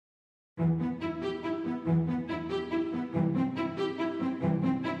You're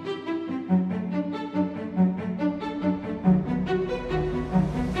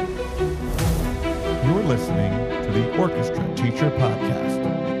listening to the Orchestra Teacher Podcast.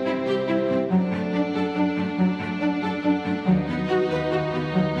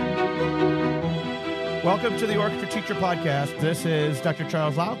 Welcome to the Orchestra Teacher Podcast. This is Dr.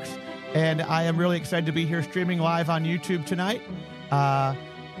 Charles Laux, and I am really excited to be here streaming live on YouTube tonight.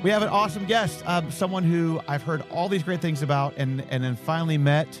 We have an awesome guest, someone who I've heard all these great things about and then finally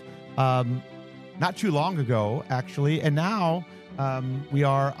met not too long ago, actually, and now we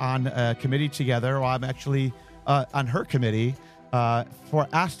are on a committee together. Well, I'm actually on her committee for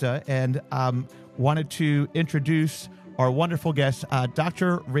ASTA, and wanted to introduce our wonderful guest,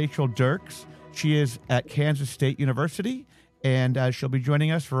 Dr. Rachel Dirks. She is at Kansas State University, and she'll be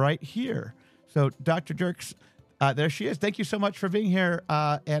joining us right here. So, Dr. Dirks, there she is. Thank you so much for being here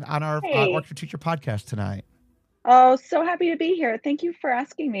and on our Orchestra Teacher Podcast tonight. Oh, so happy to be here. Thank you for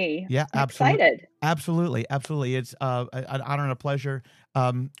asking me. Yeah, I'm absolutely. excited. Absolutely. It's an honor and a pleasure.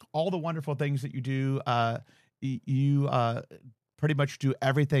 All the wonderful things that you do, you pretty much do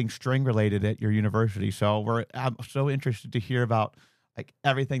everything string related at your university. So I'm so interested to hear about like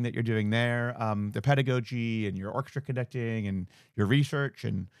everything that you're doing there, the pedagogy and your orchestra conducting and your research,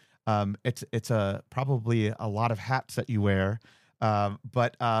 and it's probably a lot of hats that you wear. So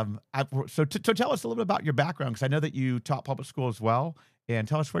tell us a little bit about your background, because I know that you taught public school as well, and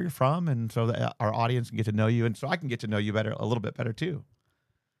tell us where you're from, and so that our audience can get to know you, and so I can get to know you a little bit better too.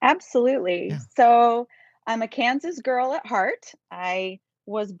 Absolutely. Yeah. So I'm a Kansas girl at heart. I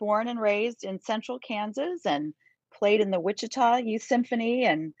was born and raised in central Kansas and played in the Wichita Youth Symphony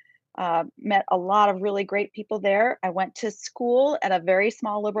and met a lot of really great people there. I went to school at a very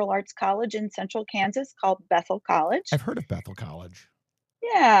small liberal arts college in central Kansas called Bethel College. I've heard of Bethel College.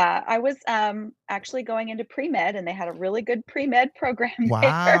 Yeah, I was actually going into pre-med, and they had a really good pre-med program there.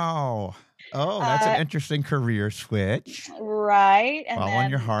 Wow. Oh, that's an interesting career switch. Right. And Following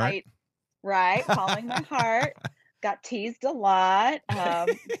your heart. Following my heart. Got teased a lot.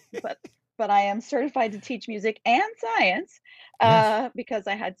 But I am certified to teach music and science because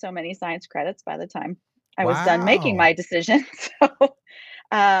I had so many science credits by the time I was done making my decision. So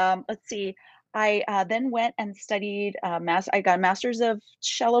let's see. I then went and studied I got a master's of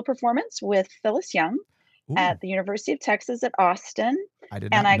cello performance with Phyllis Young at the University of Texas at Austin. I did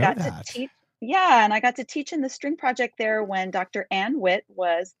not know got that. to teach. Yeah, and I got to teach in the string project there when Dr. Ann Witt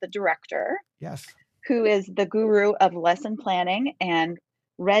was the director. Yes. Who is the guru of lesson planning and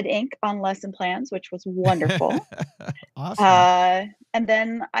red ink on lesson plans, which was wonderful. Awesome. And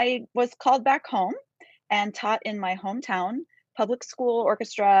then I was called back home and taught in my hometown, public school,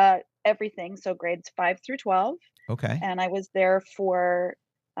 orchestra, everything. So grades 5 through 12. Okay. And I was there for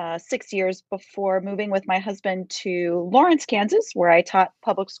 6 years before moving with my husband to Lawrence, Kansas, where I taught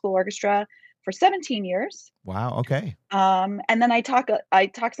public school orchestra for 17 years. Wow. Okay. And then I talk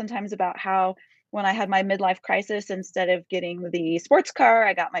sometimes about how when I had my midlife crisis, instead of getting the sports car,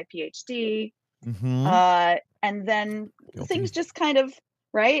 I got my PhD. Mm-hmm. And then Guilty. things just kind of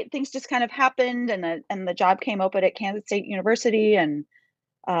happened, and the job came open at Kansas State University, and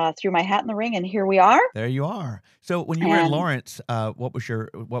threw my hat in the ring, and here we are. There you are. So when you were in Lawrence, what was your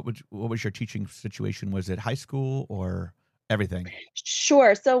teaching situation? Was it high school or everything?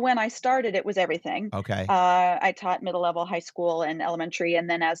 Sure. So when I started, it was everything. Okay. I taught middle level, high school, and elementary, and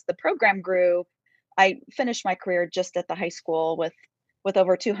then as the program grew, I finished my career just at the high school with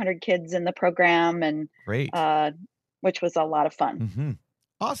over 200 kids in the program, and great, which was a lot of fun. Mm-hmm.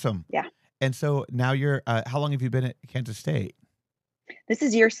 Awesome. Yeah. And so now you're. How long have you been at Kansas State? This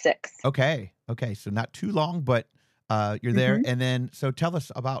is year 6. Okay. So not too long, but you're there. Mm-hmm. And then, so tell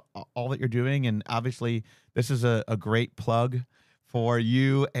us about all that you're doing. And obviously, this is a great plug for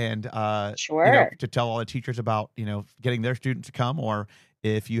you and sure. To tell all the teachers about getting their students to come, or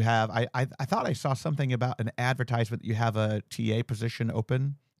if you have. I thought I saw something about an advertisement that you have a TA position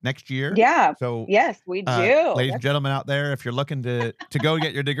open next year. Yeah. So yes, we do. Ladies and gentlemen out there, if you're looking to go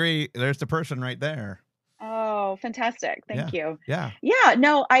get your degree, there's the person right there. Oh, fantastic. Thank you. Yeah. Yeah,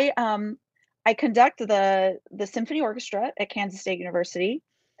 no, I conduct the symphony orchestra at Kansas State University.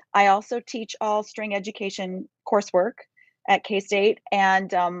 I also teach all string education coursework at K-State,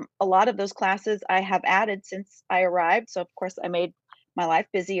 and a lot of those classes I have added since I arrived. So of course I made my life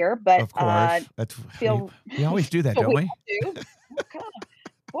busier, but of course, we always do that, don't we?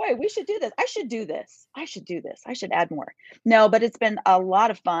 Boy, we should do this. I should do this. I should add more. No, but it's been a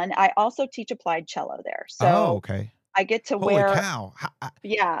lot of fun. I also teach applied cello there. So okay. I get to Holy wear. Cow.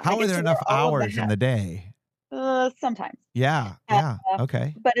 How are there enough hours in the day? Sometimes. Yeah.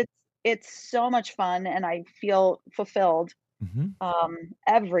 Okay. But it's so much fun, and I feel fulfilled Hmm.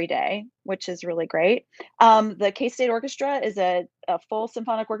 every day, which is really great. The K-State Orchestra is a full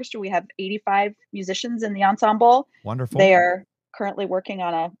symphonic orchestra. We have 85 musicians in the ensemble. Wonderful. They are currently working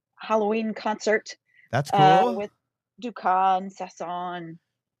on a Halloween concert That's cool. with Dukas and Sasson.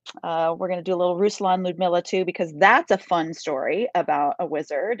 We're going to do a little Ruslan Ludmilla too, because that's a fun story about a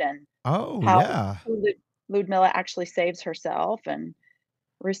wizard and Oh, how yeah. Ludmilla actually saves herself, and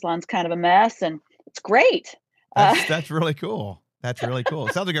Ruslan's kind of a mess, and it's great. Uh, That's really cool. That's really cool.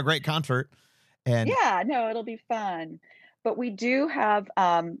 It sounds like a great concert. And Yeah, no, it'll be fun. But we have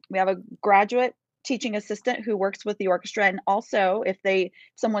a graduate teaching assistant who works with the orchestra, and also if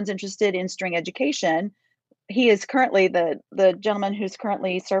someone's interested in string education, he is currently the gentleman who's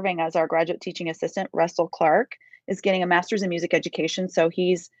currently serving as our graduate teaching assistant, Russell Clark, is getting a master's in music education. So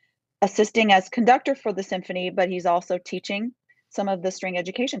he's assisting as conductor for the symphony, but he's also teaching some of the string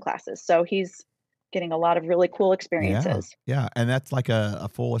education classes. So he's getting a lot of really cool yeah, experiences. yeah. And that's like a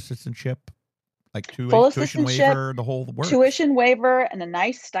full assistantship, like Full tuition assistantship, waiver, the whole works. tuition waiver, and a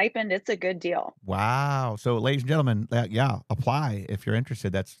nice stipend. It's a good deal. Wow. So, ladies and gentlemen, yeah, apply if you're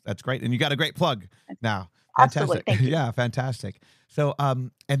interested. That's great. And you got a great plug now. Absolutely. Fantastic. Thank you. Yeah, fantastic. So,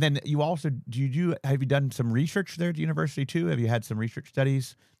 and then you also have you done some research there at the university too? Have you had some research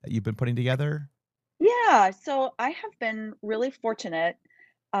studies that you've been putting together? Yeah, so I have been really fortunate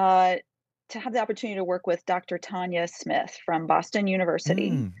uh, to have the opportunity to work with Dr. Tanya Smith from Boston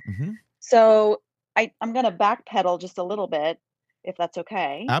University. Mm, hmm. So I'm going to backpedal just a little bit, if that's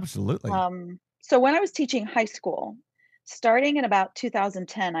okay. Absolutely. So when I was teaching high school, starting in about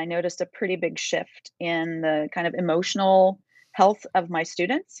 2010, I noticed a pretty big shift in the kind of emotional health of my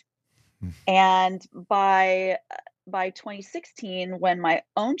students. Mm. And by 2016, when my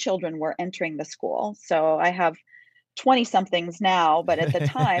own children were entering the school, so I have 20 somethings now, but at the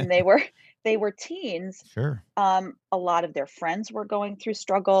time they were teens. Sure. A lot of their friends were going through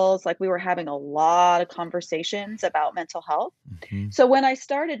struggles. Like we were having a lot of conversations about mental health. Hmm. So when I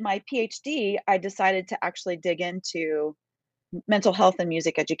started my PhD, I decided to actually dig into mental health and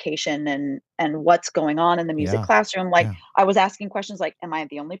music education and what's going on in the music Yeah. classroom. Like Yeah. I was asking questions like, am I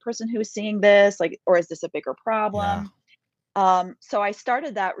the only person who's seeing this? Like, or is this a bigger Yeah. problem? So I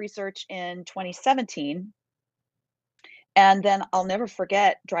started that research in 2017. And then I'll never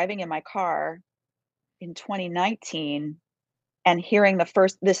forget driving in my car in 2019 and hearing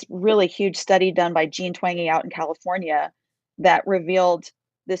this really huge study done by Gene Twenge out in California that revealed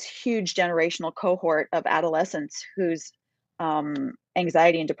this huge generational cohort of adolescents whose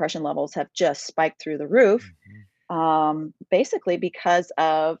anxiety and depression levels have just spiked through the roof, Hmm. basically because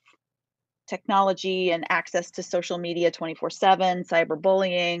of technology and access to social media 24/7,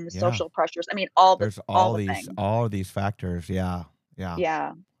 cyberbullying, Yeah. social pressures. I mean, There's all the things. all these factors. Yeah. Yeah.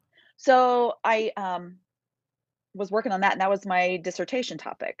 Yeah. So I was working on that, and that was my dissertation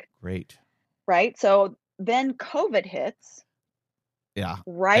topic, Great. right? So then COVID hits, Yeah.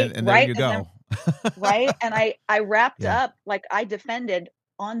 right, And there right you as I'm go. right, and I wrapped Yeah. up like I defended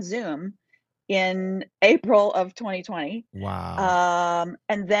on Zoom in April of 2020, Wow.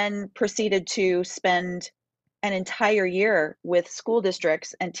 and then proceeded to spend an entire year with school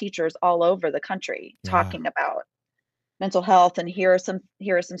districts and teachers all over the country Yeah. talking about mental health, and here are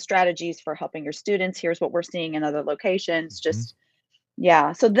some strategies for helping your students. Here's what we're seeing in other locations. Hmm. Just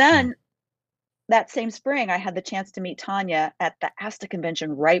yeah. So Yeah. then that same spring, I had the chance to meet Tanya at the ASTA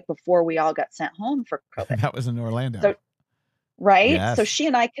convention right before we all got sent home for COVID. That was in So Orlando. right? So Yes. she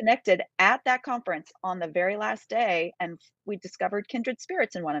and I connected at that conference on the very last day, and we discovered kindred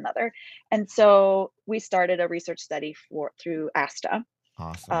spirits in one another. And so we started a research study for through ASTA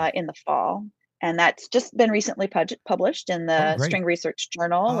Awesome. in the fall, and that's just been recently published in Oh, the great. String Research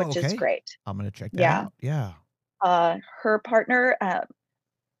Journal, Oh, which is okay. great. I'm gonna check that Yeah. out. Yeah. Her partner,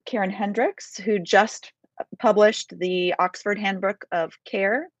 Karen Hendricks, who just published the Oxford Handbook of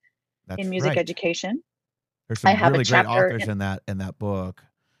Care in That's Music right. Education. There's I some have a really great chapter authors in that book.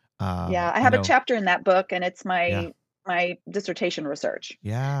 Yeah, I I have a know. chapter in that book, and it's Yeah. my dissertation research.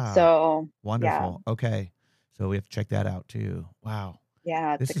 Yeah. So, yeah, Wonderful. Okay. So we have to check that out too. Wow.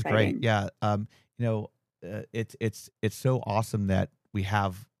 yeah, it's This is great. exciting. Yeah. You know, it's so awesome that we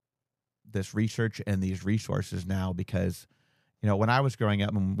have this research and these resources now because when I was growing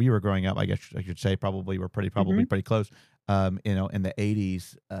up, when we were growing up, I guess I should say probably we're probably Mhm. pretty close. In the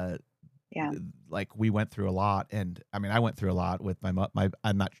 80s, Yeah. like we went through a lot, and I mean, I went through a lot with I'm not.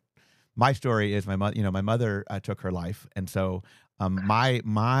 My story is my mother. My mother took her life, and so and I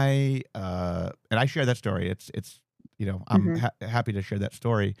share that story. It's I'm Mhm. happy to share that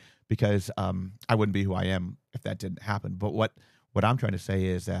story because I wouldn't be who I am if that didn't happen. But what I'm trying to say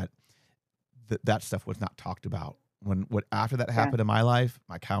is that that stuff was not talked about. After that Yeah. happened in my life,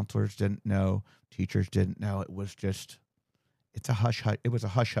 my counselors didn't know, teachers didn't know. It was just, it's a hush hush. It was a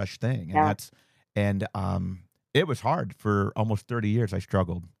hush hush thing, Yeah. and it was hard for almost 30 years. I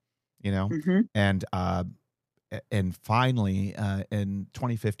struggled, Hmm. and and finally in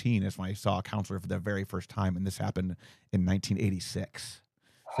 2015 is when I saw a counselor for the very first time, and this happened in 1986.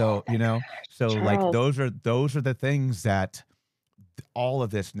 Oh So my gosh, like Charles. those are the things that all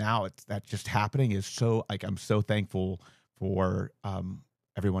of this now that's just happening is so, like, I'm so thankful for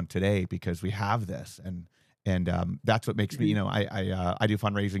everyone today because we have this, and that's what makes me, Hmm. I do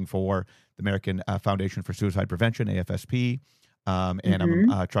fundraising for the American Foundation for Suicide Prevention, AFSP. And I'm Hmm.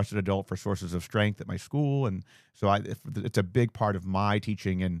 a trusted adult for Sources of Strength at my school, and so it's a big part of my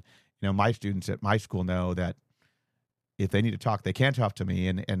teaching. And my students at my school know that if they need to talk, they can talk to me,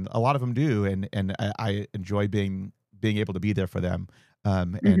 and a lot of them do, and I enjoy being able to be there for them,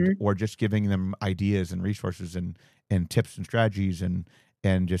 and Hmm. or just giving them ideas and resources and tips and strategies, and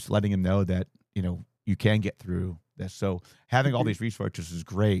just letting them know that you can get through this. So having all Hmm. these resources is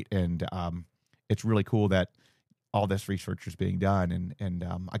great, and it's really cool that all this research is being done, and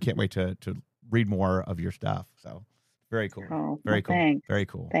I can't Hmm. wait to read more of your stuff. So very cool, Oh, very well, cool, thanks. very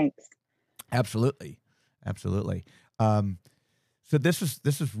cool. Thanks. Absolutely, absolutely. Um, so this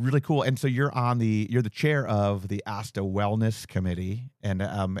is really cool. And so you're the chair of the ASTA Wellness Committee, and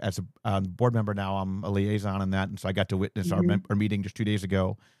as a board member now, I'm a liaison in that, and so I got to witness our Hmm. our meeting just 2 days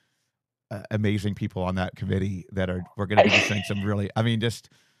ago. Amazing people on that committee that we're going to be listening to some really, I mean, just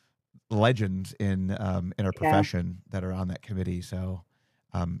legends in our Yeah. profession that are on that committee. So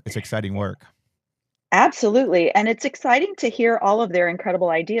it's exciting work. Absolutely. And it's exciting to hear all of their incredible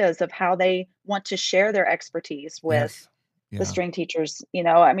ideas of how they want to share their expertise with Yes. the Yeah. string teachers.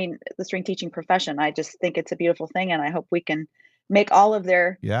 I mean, the string teaching profession. I just think it's a beautiful thing, and I hope we can make all of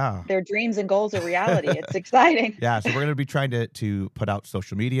Yeah. their dreams and goals a reality. It's exciting. Yeah, so we're going to be trying to put out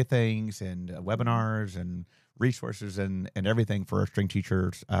social media things and Mhm. webinars and resources and everything for our string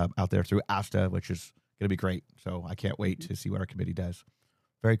teachers out there through ASTA, which is going to be great. So I can't wait Mhm. to see what our committee does.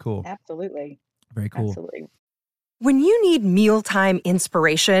 Very cool. Absolutely. Very cool. Absolutely. When you need mealtime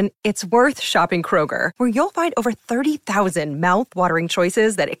inspiration, it's worth shopping Kroger, where you'll find over 30,000 mouthwatering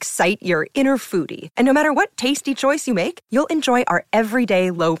choices that excite your inner foodie. And no matter what tasty choice you make, you'll enjoy our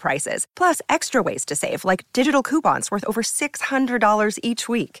everyday low prices, plus extra ways to save, like digital coupons worth over $600 each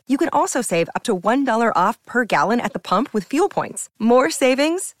week. You can also save up to $1 off per gallon at the pump with fuel points. More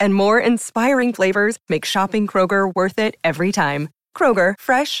savings and more inspiring flavors make shopping Kroger worth it every time. Kroger,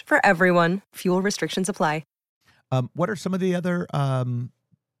 fresh for everyone. Fuel restrictions apply. What are some of the other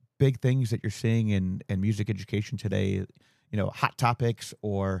big things that you're seeing in music education today? Hot topics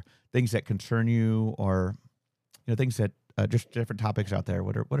or things that concern you, or things that just different topics out there.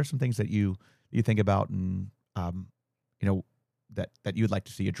 What are some things that you think about, and you know that you'd like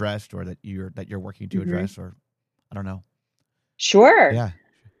to see addressed, or that you're working to Hmm. address, or I don't know. Sure. Yeah.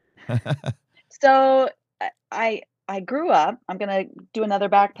 So I grew up. I'm gonna do another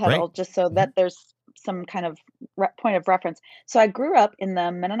Great. backpedal just so Hmm. that there's some kind of point of reference. So I grew up in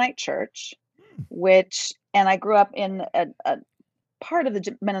the Mennonite church, and I grew up in a part of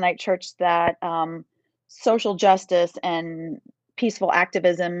the Mennonite church that social justice and peaceful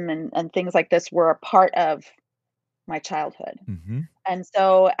activism and things like this were a part of my childhood. Hmm. And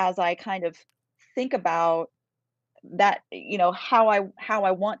so as I kind of think about that, how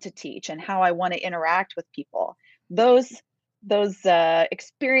I want to teach and how I want to interact with people, those those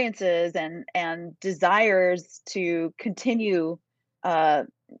experiences and desires to continue uh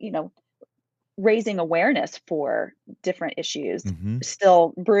you know raising awareness for different issues Hmm.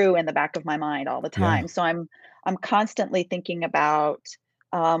 still brew in the back of my mind all the Yeah. time. So I'm constantly thinking about,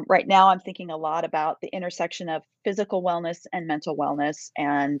 right now I'm thinking a lot about the intersection of physical wellness and mental wellness,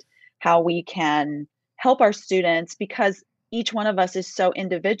 and how we can help our students, because each one of us is so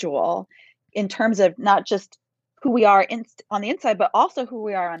individual in terms of not just who we are on the inside, but also who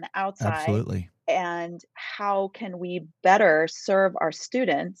we are on the outside, Absolutely. and how can we better serve our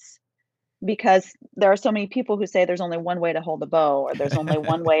students, because there are so many people who say there's only one way to hold a bow, or there's only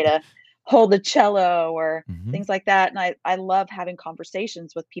one way to hold a cello, or Hmm. things like that. And I love having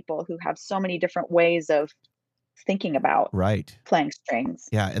conversations with people who have so many different ways of thinking about Right. playing strings.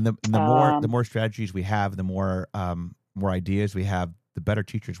 Yeah, and the Um, more strategies we have, the more ideas we have, the better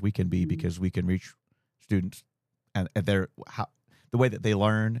teachers we can be, mhm, because we can reach students and the way that they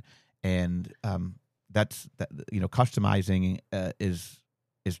learn, and that customizing is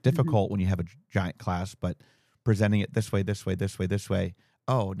mhm. difficult when you have a giant class, but presenting it this way, this way, this way.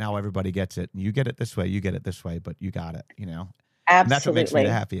 Oh, now everybody gets it. You get it this way, you get it this way, but you got it. And that's what makes me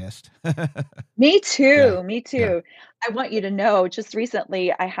the Absolutely. happiest. Me Yeah. too, me Yeah. too. I want you to know, just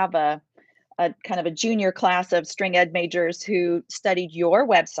recently, I have a kind of a junior class of string ed majors who studied your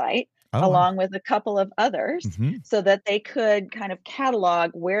website Oh, wow. along with a couple of others Mhm. so that they could kind of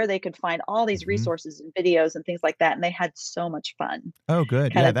catalog where they could find all these Mhm. resources and videos and things like that, and they had so much fun Oh,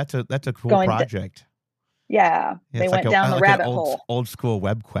 good. kind Yeah, of that's a cool going d project. yeah, Yeah, they it's like went a down I the like an rabbit hole. old school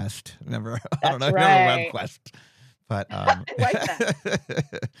web quest. Remember? I don't know That's if you remember right. WebQuest, but, I like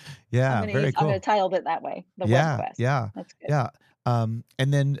that. yeah, very I'm gonna cool. title it that way, the Web Yeah, Quest. yeah, That's good. yeah.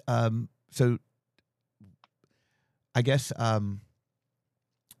 And then, so I guess,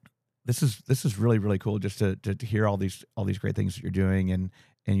 this is really, really cool just to hear all these great things that you're doing and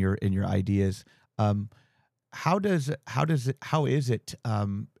your ideas. Um, how is it,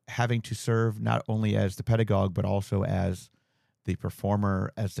 having to serve not only as the pedagogue, but also as the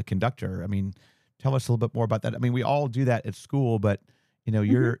performer, as the conductor? I mean, tell us a little bit more about that. I mean, we all do that at school, but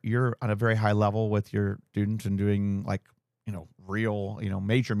Mhm, you're on a very high level with your students and doing like, real,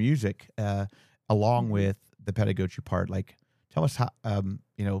 major music, along mhm. with the pedagogy part. Like, tell us how,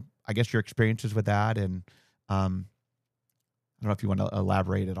 I guess your experiences with that, and I don't know if you want to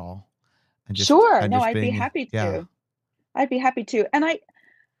elaborate at all, and just Sure, and no, just I'd be being, happy yeah, to. I'd be happy to, and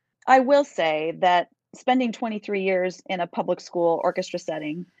I will say that spending 23 years in a public school orchestra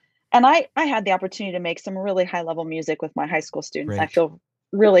setting, and I had the opportunity to make some really high level music with my high school students. I great, feel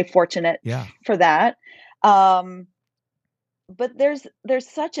really fortunate yeah, for that. Um, but there's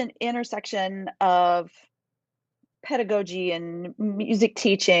such an intersection of pedagogy and music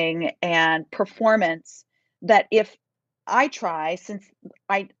teaching and performance that if I try, since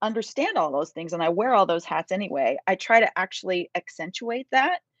I understand all those things and I wear all those hats anyway, I try to actually accentuate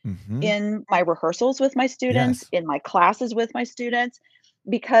that hmm, in my rehearsals with my students, yes, in my classes with my students,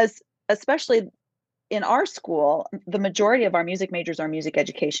 because especially in our school, the majority of our music majors are music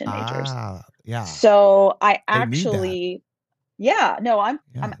education majors. yeah, So I they need that, actually, yeah, no, I'm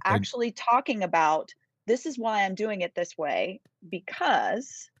yeah, they, actually talking about this is why I'm doing it this way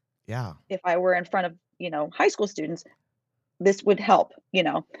because yeah, if I were in front of, high school students, this would help,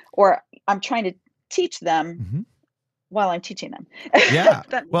 or I'm trying to teach them hmm, while I'm teaching them. yeah. If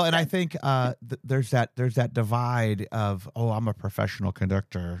that Well, makes and I sense. think there's that divide of, oh, I'm a professional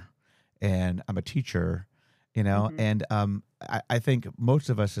conductor and I'm a teacher, Mhm. and I think most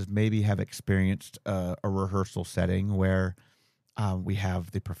of us has maybe have experienced a rehearsal setting where we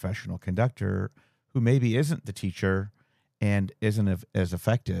have the professional conductor who maybe isn't the teacher and isn't as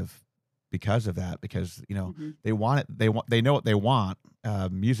effective because of that, because Mhm. they know what they want,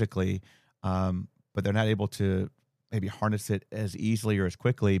 musically, but they're not able to maybe harness it as easily or as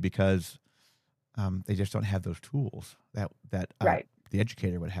quickly because they just don't have those tools that Right. the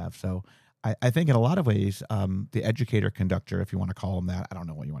educator would have. So I think in a lot of ways, the educator conductor, if you want to call him that, I don't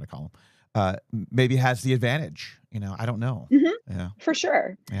know what you want to call him, maybe has the advantage. I don't know. Mhm. Yeah, For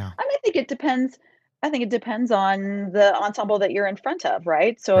sure. yeah, And I think it depends on the ensemble that you're in front of,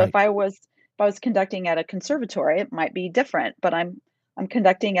 right? So right. if I was conducting at a conservatory, it might be different, but I'm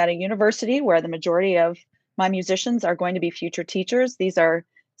conducting at a university where the majority of my musicians are going to be future teachers. These are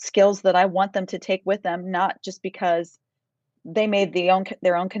skills that I want them to take with them, not just because they made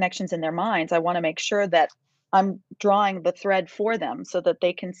their own connections in their minds. I want to make sure that I'm drawing the thread for them so that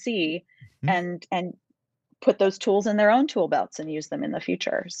they can see Mhm. and put those tools in their own tool belts and use them in the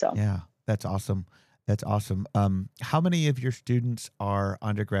future. So Yeah, that's awesome. That's awesome. How many of your students are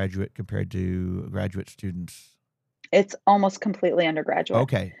undergraduate compared to graduate students? it's almost completely undergraduate.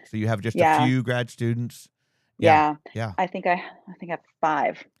 Okay, so you have just a Yeah, few grad students. Yeah, yeah. yeah. I think I have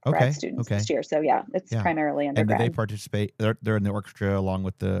 5 grad Okay, students okay, this year. So yeah, it's yeah. primarily And do they undergrad. participate? They're in the orchestra along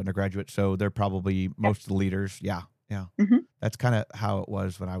with the undergraduate, so they're probably Yep. most of the leaders. Yeah, yeah. Mhm. That's kind of how it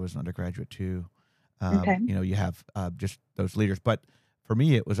was when I was an undergraduate too. Okay. You have just those leaders, but for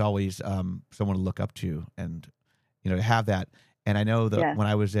me, it was always someone to look up to, and to have that. And I know that Yeah. when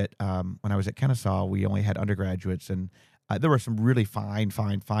I was at Kennesaw, we only had undergraduates, and there were some really fine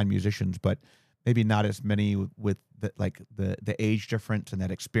musicians, but maybe not as many with the age difference and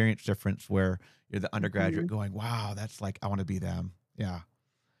that experience difference where you're the undergraduate Mhm. going, wow, that's like I want to be them. Yeah.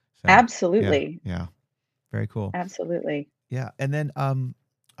 So yeah, Absolutely. yeah, very cool. Absolutely. Yeah, and then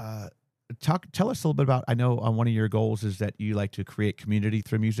uh, tell us a little bit about. I know one of your goals is that you like to create community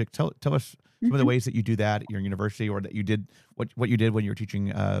through music. Tell us some of the Mhm. ways that you do that at your university, or that you did what you did when you were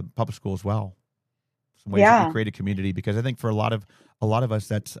teaching public school as well. Some ways that you Yeah. create a community, because I think for a lot of us,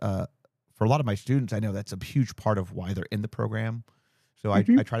 that's for a lot of my students, I know that's a huge part of why they're in the program. So I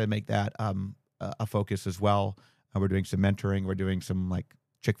Mhm. try to make that a focus as well. We're doing some mentoring. We're doing some like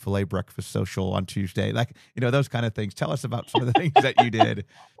Chick-fil-A breakfast social on Tuesday, like, those kind of things. Tell us about some of the things that you did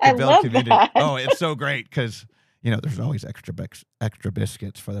I to build love community. that. Oh, it's so great because, there's always extra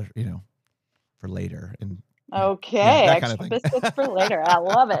biscuits for for later, and Okay, that kind of extra thing. biscuits for later. I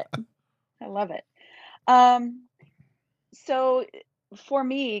love it. I love it. So for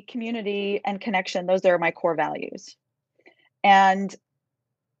me, community and connection, those are my core values. And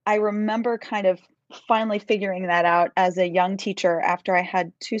I remember kind of finally figuring that out as a young teacher after I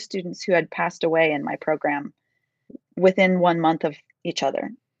had two students who had passed away in my program within 1 month of each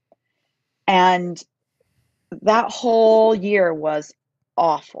other. And that whole year was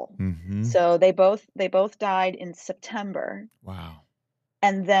awful. Mm-hmm. So they both died in September. Wow.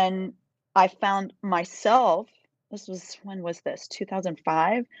 And then I found myself, when was this?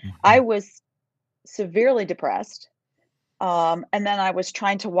 2005. Mm-hmm. I was severely depressed. And then I was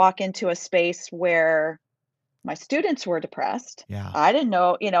trying to walk into a space where my students were depressed. Yeah. I didn't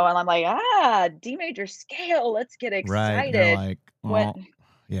know, and I'm like, D major scale, let's get Right. And they're excited. like, What,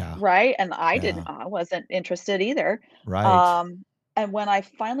 yeah. right? And I Yeah. wasn't interested either. Right. And when I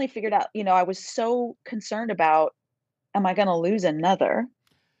finally figured out, I was so concerned about, am I going to lose another?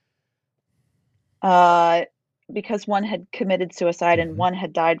 Because one had committed suicide and Mm-hmm. one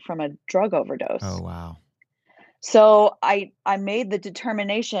had died from a drug overdose. Oh, wow. So I made the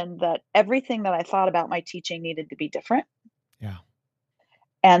determination that everything that I thought about my teaching needed to be different, Yeah.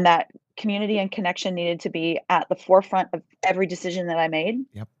 and that community and connection needed to be at the forefront of every decision that I made.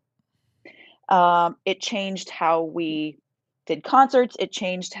 Yep. It changed how we did concerts. It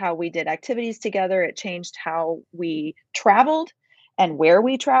changed how we did activities together. It changed how we traveled and where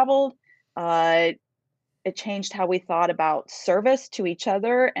we traveled. It changed how we thought about service to each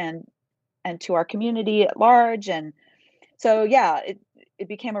other and to our community at large. And so, yeah, it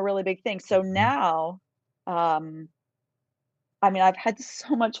became a really big thing. So Mm-hmm. now, I've had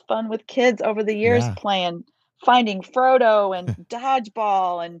so much fun with kids over the years Yeah. playing Finding Frodo and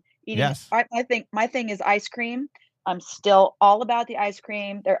dodgeball and eating. Yes. My thing is ice cream. I'm still all about the ice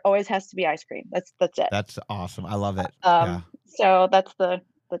cream. There always has to be ice cream. That's it. That's awesome. I love it. Yeah. So that's the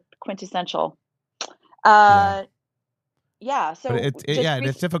quintessential. Yeah. Yeah. So But and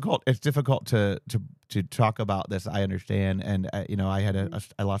it's difficult. It's difficult to talk about this. I understand, and I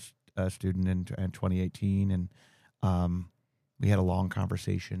lost a student in 2018, and we had a long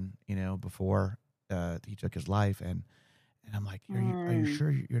conversation, before he took his life, and I'm like, are you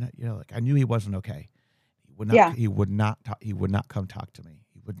sure you're not? Like, I knew he wasn't okay. He would not. Yeah. He would not. He would not come talk to me.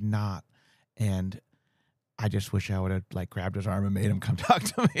 He would not, and I just wish I would have grabbed his arm and made him come talk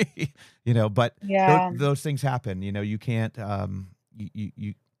to me, but Yeah. those things happen, you can't,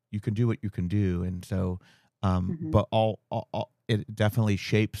 you can do what you can do. And so, but all it definitely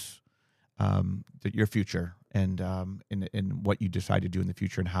shapes, your future and, in what you decide to do in the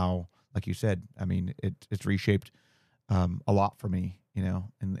future and how, like you said, it's reshaped, a lot for me,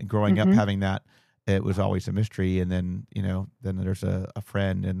 and growing up having that, it was always a mystery. And then, then there's a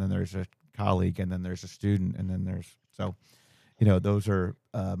friend, and then there's a colleague, and then there's a student, and then there's those are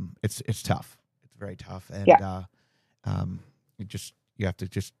it's tough. It's very tough, and you have to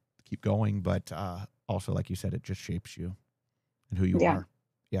just keep going, but also, like you said, it just shapes you and who you are.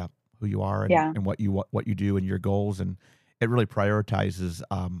 Yeah, who you are, and what you do and your goals, and it really prioritizes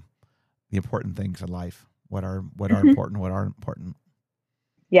the important things in life. What are important, what aren't important.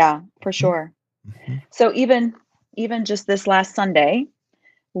 Yeah, for sure. Mm-hmm. So even just this last Sunday,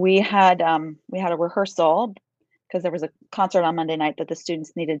 we had a rehearsal because there was a concert on Monday night that the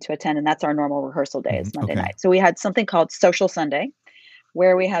students needed to attend, and that's our normal rehearsal day is Monday night. So we had something called Social Sunday,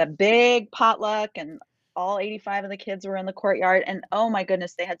 where we had a big potluck, and all 85 of the kids were in the courtyard, and oh my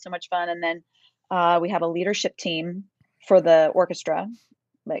goodness, they had so much fun. And then we have a leadership team for the orchestra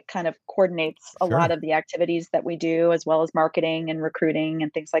that kind of coordinates a lot of the activities that we do, as well as marketing and recruiting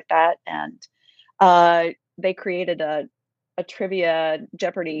and things like that. And they created a trivia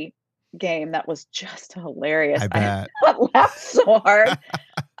Jeopardy game that was just hilarious. I bet. I laughed so hard.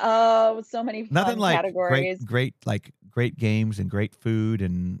 So many fun Nothing like categories. great games and great food,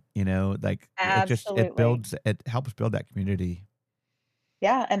 and Absolutely. it helps build that community.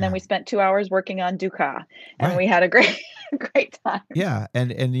 Yeah, and then we spent 2 hours working on Dukas, and Right. we had a great time. Yeah,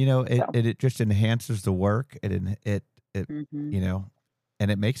 and So. it just enhances the work. It Mhm. and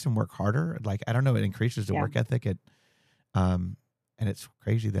it makes them work harder. Like, I don't know, it increases the work ethic. And it's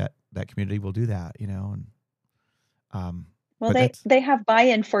crazy that community will do that, and Well, but they have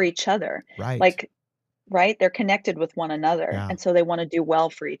buy-in for each other. right. Right? They're connected with one another, Yeah. and so they wanna do well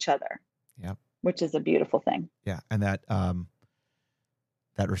for each other, Yep. which is a beautiful thing. Yeah, and that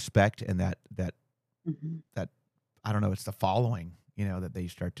respect and that Mhm. I don't know, it's the following, that they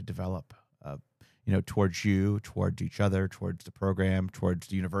start to develop, towards you, towards each other, towards the program, towards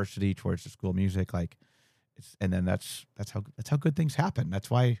the university, towards the school of music. Like, and then that's how good things happen. That's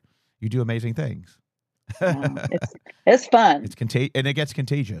why you do amazing things. Yeah, it's fun. And it gets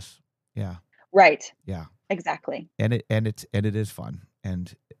contagious. Yeah. Right. Yeah. Exactly. And it is fun.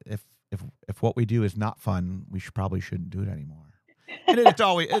 And if what we do is not fun, we shouldn't do it anymore. And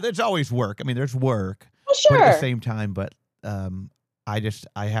it's always work. I mean, there's work, Well, sure. but at the same time, I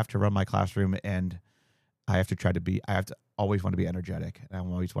have to run my classroom, and I have to always want to be energetic. And I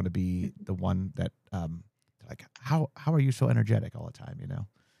always want to be the one that, like, how are you so energetic all the time?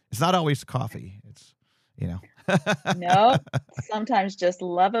 It's not always coffee. It's, No, sometimes just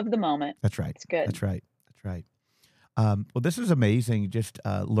love of the moment. That's right. It's good. That's right. Well, this is amazing. Just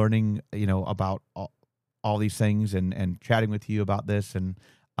learning, about all these things and chatting with you about this. And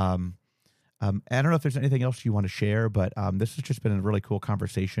I don't know if there's anything else you want to share, but this has just been a really cool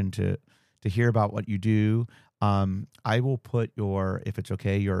conversation to hear about what you do. I will put if it's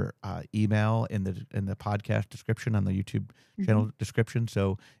okay, your email in the podcast description on the YouTube channel description.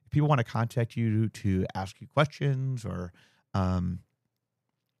 So if people want to contact you to ask you questions or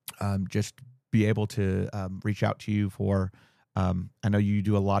just be able to reach out to you for, I know you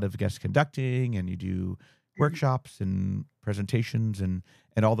do a lot of guest conducting and you do workshops and presentations and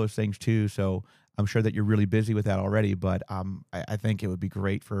all those things too. So I'm sure that you're really busy with that already, but I think it would be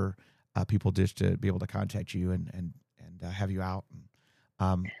great for people just to be able to contact you and have you out.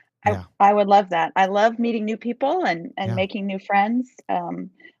 Yeah. I would love that. I love meeting new people and Yeah. making new friends.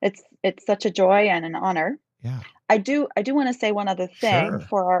 It's such a joy and an honor. Yeah. I do want to say one other thing Sure.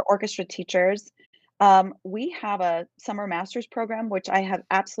 for our orchestra teachers. We have a summer master's program, which I have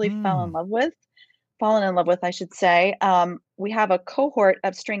absolutely fallen in love with, I should say. We have a cohort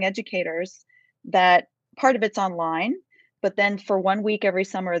of string educators that part of it's online, but then for 1 week every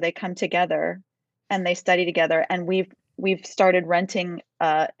summer they come together and they study together. And we've started renting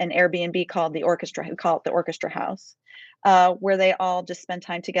an Airbnb called the Orchestra. We call it the Orchestra House, where they all just spend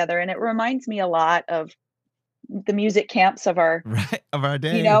time together. And it reminds me a lot of the music camps of our day.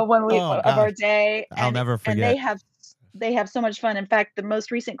 When we of our day. I'll never forget. And they have so much fun. In fact, the most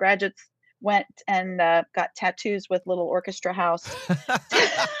recent graduates went and got tattoos with little Orchestra House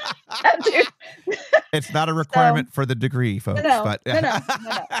tattoos. It's not a requirement for the degree, folks. No. But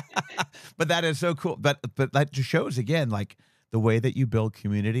that is so cool. But that just shows again, like the way that you build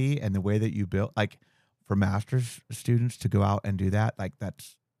community and the way that you build, like, for master's students to go out and do that, like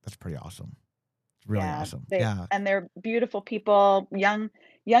that's pretty awesome. It's really awesome. And they're beautiful people, young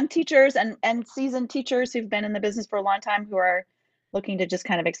teachers and seasoned teachers who've been in the business for a long time who are looking to just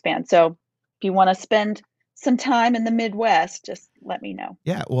kind of expand. So if you want to spend some time in the Midwest, just let me know.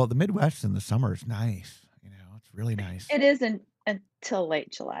 Yeah, well, the Midwest in the summer is nice. It's really nice. It isn't until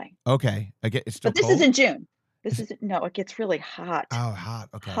late July. Okay, it's still but this cold? is in June. It gets really hot. Oh, hot.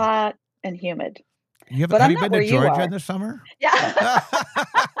 Okay. Hot and humid. Have you been to Georgia in the summer? Yeah.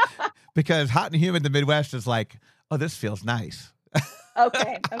 Because hot and humid in the Midwest is like, oh, this feels nice.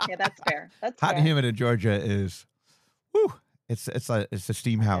 Okay, that's fair. Hot and humid in Georgia is, whoo, it's a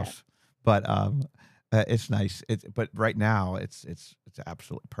steam house, but it's nice. But right now it's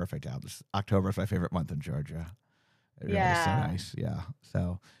absolutely perfect out. October is my favorite month in Georgia. It really is so nice. Yeah.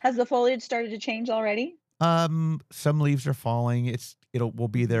 So has the foliage started to change already? Some leaves are falling. We'll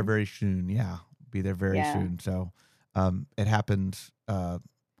be there very soon. Yeah, be there very soon. So, it happens a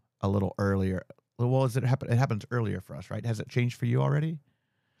little earlier. Well, it happens earlier for us, right? Has it changed for you already?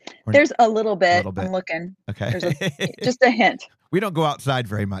 There's a little bit. I'm looking. Okay. There's just a hint. We don't go outside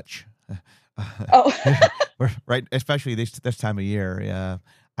very much. Oh. Right, especially this time of year.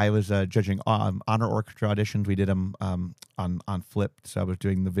 I was judging honor orchestra auditions. We did them on Flipped, so I was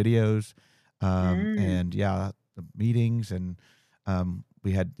doing the videos, and the meetings, and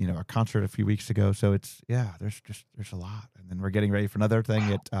we had a concert a few weeks ago. So there's a lot, and then we're getting ready for another thing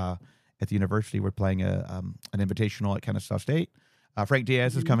at the university. We're playing an invitational at Kennesaw State. Frank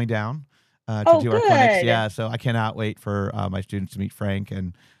Diaz is coming down to do our clinics. Yeah, so I cannot wait for my students to meet Frank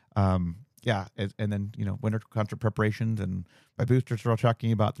and. And then winter concert preparations, and my boosters are all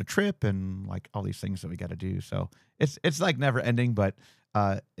talking about the trip and like all these things that we got to do. So it's like never ending, but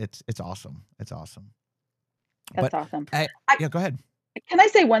it's awesome. It's awesome. That's awesome. Go ahead. Can I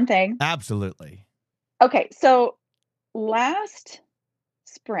say one thing? Absolutely. Okay, so last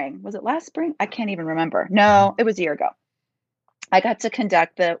spring, was it last spring? I can't even remember. No, it was a year ago. I got to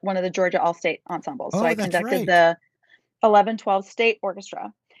conduct one of the Georgia All-State ensembles. So I conducted the 11-12 state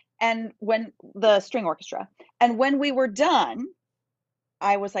orchestra. And when the string orchestra, and when we were done,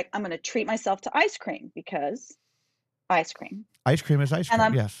 I was like, I'm going to treat myself to ice cream because ice cream. Ice cream is ice And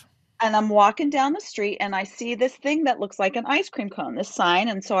cream. Yes. I'm walking down the street and I see this thing that looks like an ice cream cone, this sign,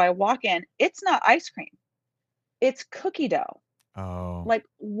 and so I walk in. It's not ice cream. It's cookie dough. Oh, Like,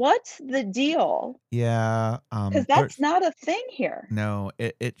 what's the deal? yeah. Because that's not a thing here. No,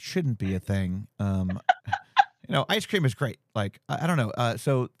 it shouldn't be a thing. Ice cream is great. Like, I don't know.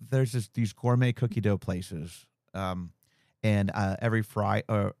 So there's these gourmet cookie dough places. And every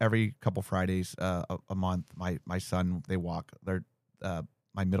couple Fridays a month, my son,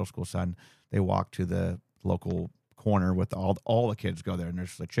 my middle school son, they walk to the local corner with all the kids go there, and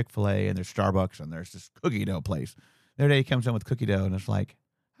there's like Chick-fil-A and there's Starbucks and there's this cookie dough place. The other day he comes in with cookie dough and it's like,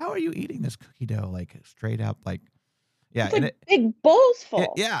 how are you eating this cookie dough? Like straight up, like, yeah, It's like big bowls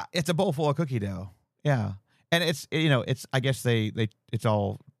full. yeah, it's a bowl full of cookie dough. Yeah, and it's I guess it's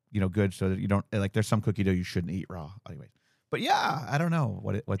all good so that you don't like. There's some cookie dough you shouldn't eat raw anyway. But yeah, I don't know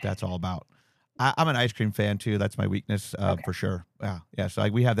what that's all about. I'm an ice cream fan too. That's my weakness for sure. Yeah. So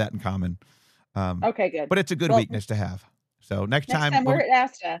we have that in common. Okay, good. But it's a good weakness to have. So next time we're at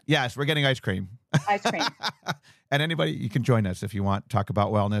Asta. Yes, we're getting ice cream. Ice cream. And anybody, you can join us if you want. Talk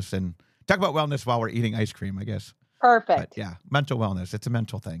about wellness while we're eating ice cream, I guess. Perfect. But yeah, mental wellness. It's a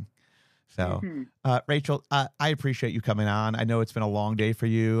mental thing. So, Rachel, I appreciate you coming on. I know it's been a long day for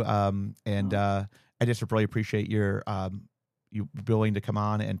you, and I just really appreciate your you willing to come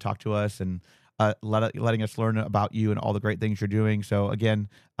on and talk to us and letting us learn about you and all the great things you're doing. So again,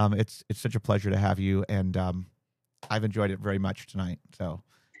 it's such a pleasure to have you, and I've enjoyed it very much tonight. So,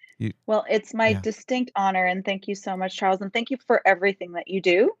 well, it's my distinct honor, and thank you so much, Charles, and thank you for everything that you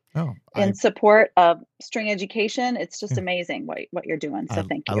do in support of string education. It's just amazing what you're doing. So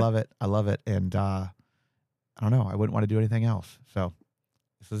thank you. I love it, and I don't know, I wouldn't want to do anything else. So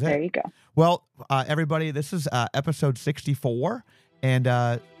this is it. There you go. Well, everybody, this is episode 64,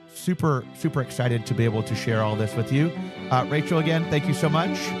 and super, super excited to be able to share all this with you. Rachel, again, thank you so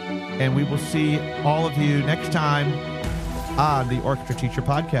much, and we will see all of you next time on the Orchestra Teacher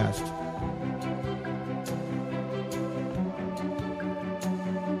Podcast.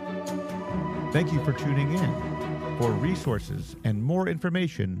 Thank you for tuning in. For resources and more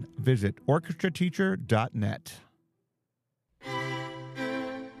information, visit orchestrateacher.net.